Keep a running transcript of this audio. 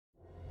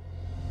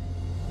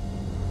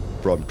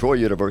From Troy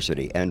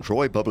University and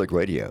Troy Public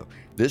Radio,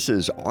 this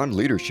is On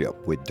Leadership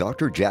with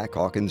Dr. Jack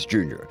Hawkins,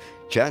 Jr.,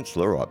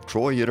 Chancellor of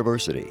Troy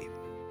University.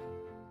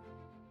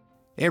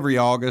 Every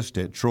August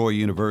at Troy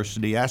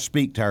University, I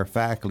speak to our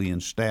faculty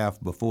and staff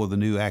before the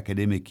new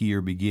academic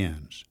year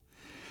begins.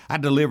 I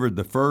delivered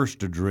the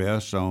first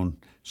address on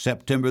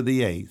September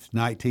the 8th,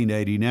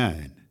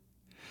 1989.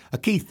 A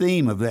key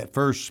theme of that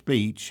first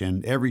speech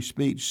and every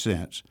speech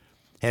since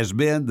has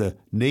been the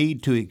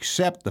need to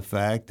accept the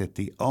fact that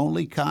the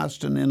only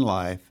constant in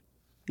life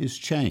is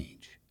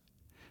change.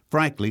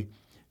 Frankly,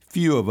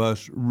 few of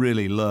us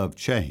really love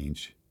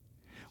change.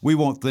 We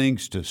want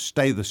things to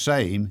stay the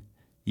same,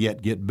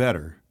 yet get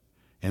better,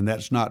 and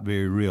that's not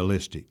very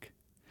realistic.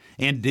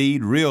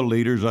 Indeed, real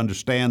leaders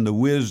understand the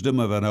wisdom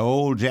of an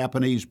old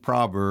Japanese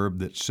proverb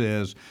that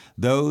says,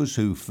 "Those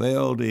who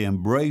fail to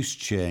embrace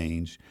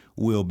change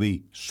will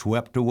be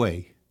swept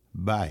away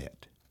by it."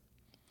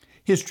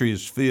 History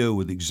is filled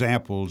with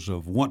examples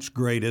of once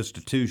great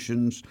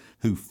institutions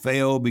who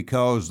fell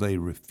because they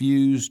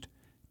refused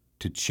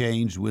to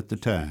change with the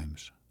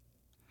times.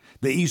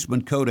 The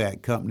Eastman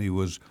Kodak Company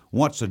was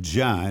once a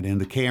giant in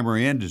the camera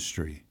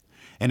industry,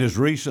 and as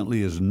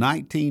recently as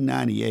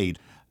 1998,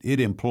 it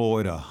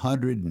employed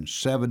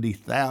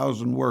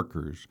 170,000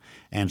 workers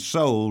and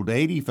sold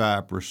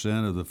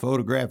 85% of the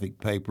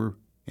photographic paper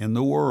in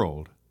the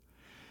world.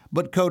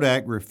 But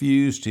Kodak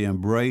refused to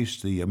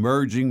embrace the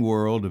emerging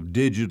world of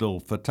digital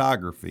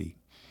photography,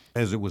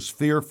 as it was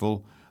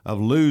fearful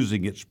of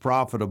losing its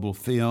profitable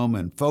film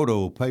and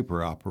photo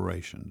paper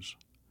operations.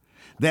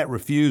 That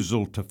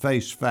refusal to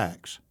face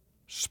facts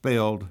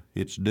spelled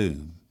its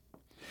doom.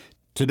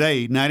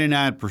 Today,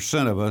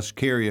 99% of us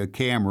carry a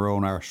camera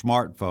on our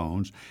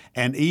smartphones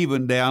and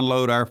even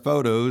download our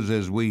photos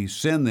as we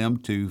send them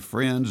to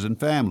friends and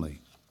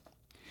family.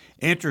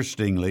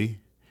 Interestingly,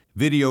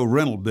 video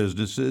rental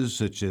businesses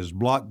such as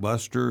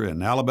Blockbuster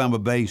and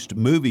Alabama-based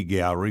Movie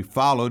Gallery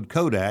followed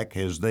Kodak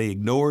as they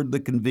ignored the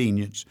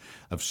convenience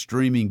of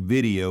streaming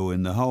video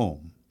in the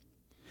home.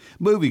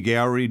 Movie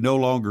Gallery no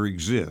longer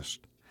exists,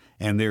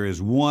 and there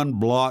is one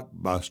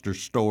Blockbuster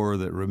store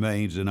that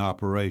remains in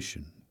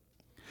operation.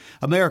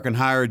 American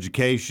higher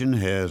education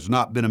has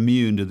not been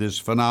immune to this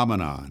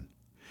phenomenon.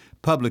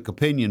 Public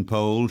opinion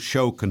polls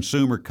show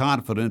consumer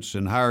confidence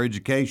in higher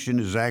education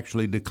is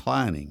actually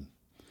declining.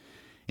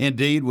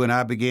 Indeed, when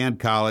I began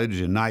college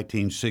in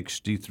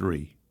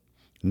 1963,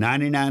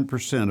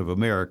 99% of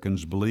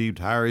Americans believed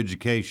higher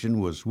education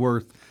was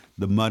worth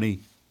the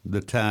money,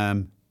 the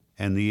time,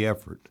 and the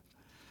effort.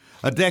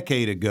 A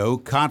decade ago,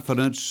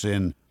 confidence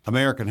in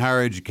American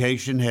higher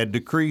education had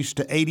decreased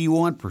to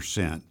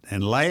 81%,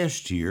 and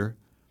last year,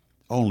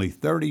 only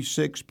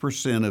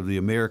 36% of the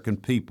American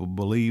people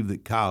believe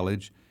that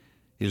college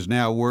is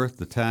now worth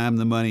the time,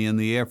 the money, and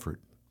the effort.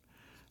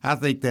 I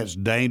think that's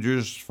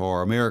dangerous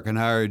for American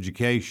higher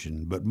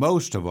education, but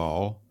most of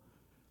all,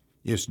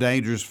 it's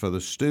dangerous for the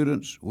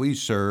students we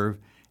serve,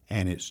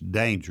 and it's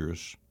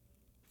dangerous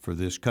for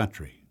this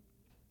country.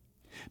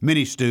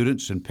 Many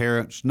students and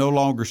parents no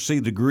longer see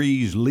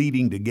degrees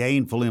leading to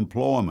gainful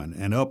employment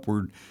and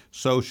upward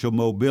social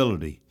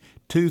mobility,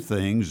 two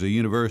things a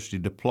university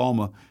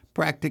diploma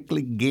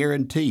practically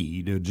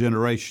guaranteed a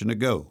generation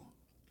ago.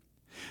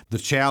 The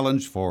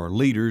challenge for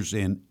leaders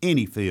in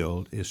any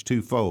field is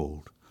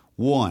twofold.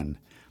 One,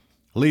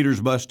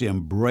 leaders must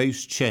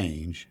embrace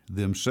change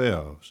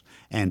themselves.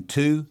 And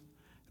two,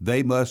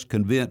 they must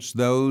convince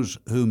those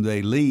whom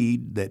they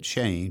lead that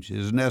change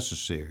is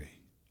necessary.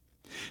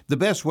 The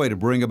best way to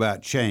bring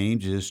about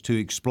change is to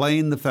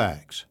explain the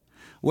facts,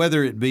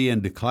 whether it be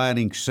in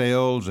declining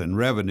sales and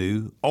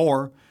revenue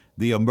or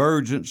the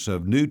emergence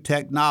of new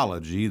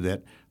technology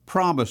that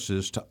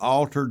promises to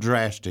alter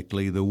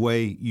drastically the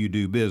way you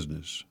do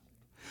business.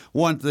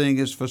 One thing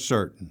is for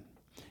certain.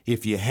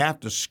 If you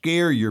have to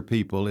scare your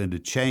people into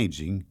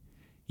changing,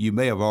 you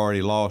may have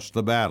already lost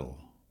the battle.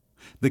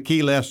 The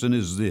key lesson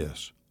is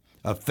this: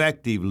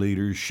 effective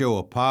leaders show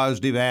a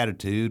positive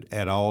attitude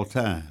at all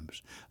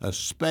times,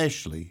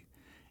 especially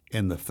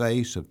in the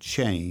face of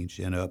change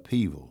and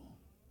upheaval.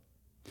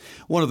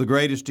 One of the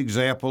greatest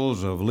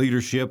examples of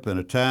leadership in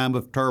a time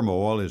of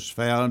turmoil is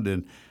found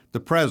in the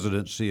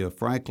presidency of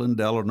Franklin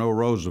Delano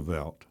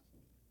Roosevelt.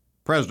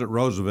 President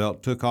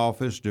Roosevelt took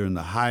office during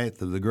the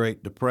height of the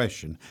Great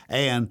Depression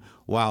and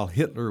while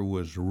Hitler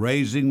was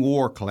raising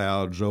war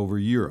clouds over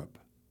Europe.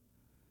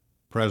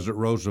 President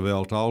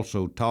Roosevelt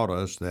also taught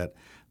us that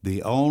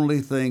the only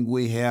thing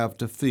we have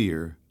to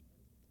fear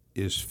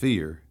is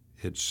fear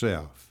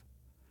itself,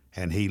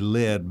 and he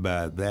led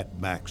by that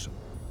maxim.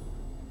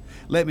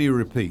 Let me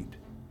repeat.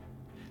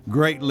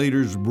 Great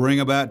leaders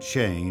bring about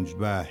change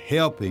by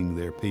helping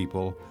their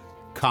people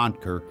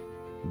conquer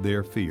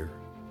their fear.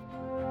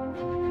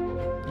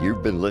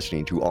 You've been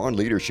listening to On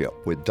Leadership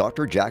with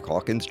Dr. Jack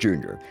Hawkins,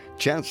 Jr.,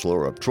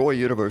 Chancellor of Troy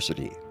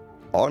University.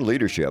 On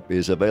Leadership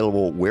is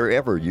available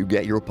wherever you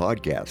get your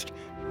podcast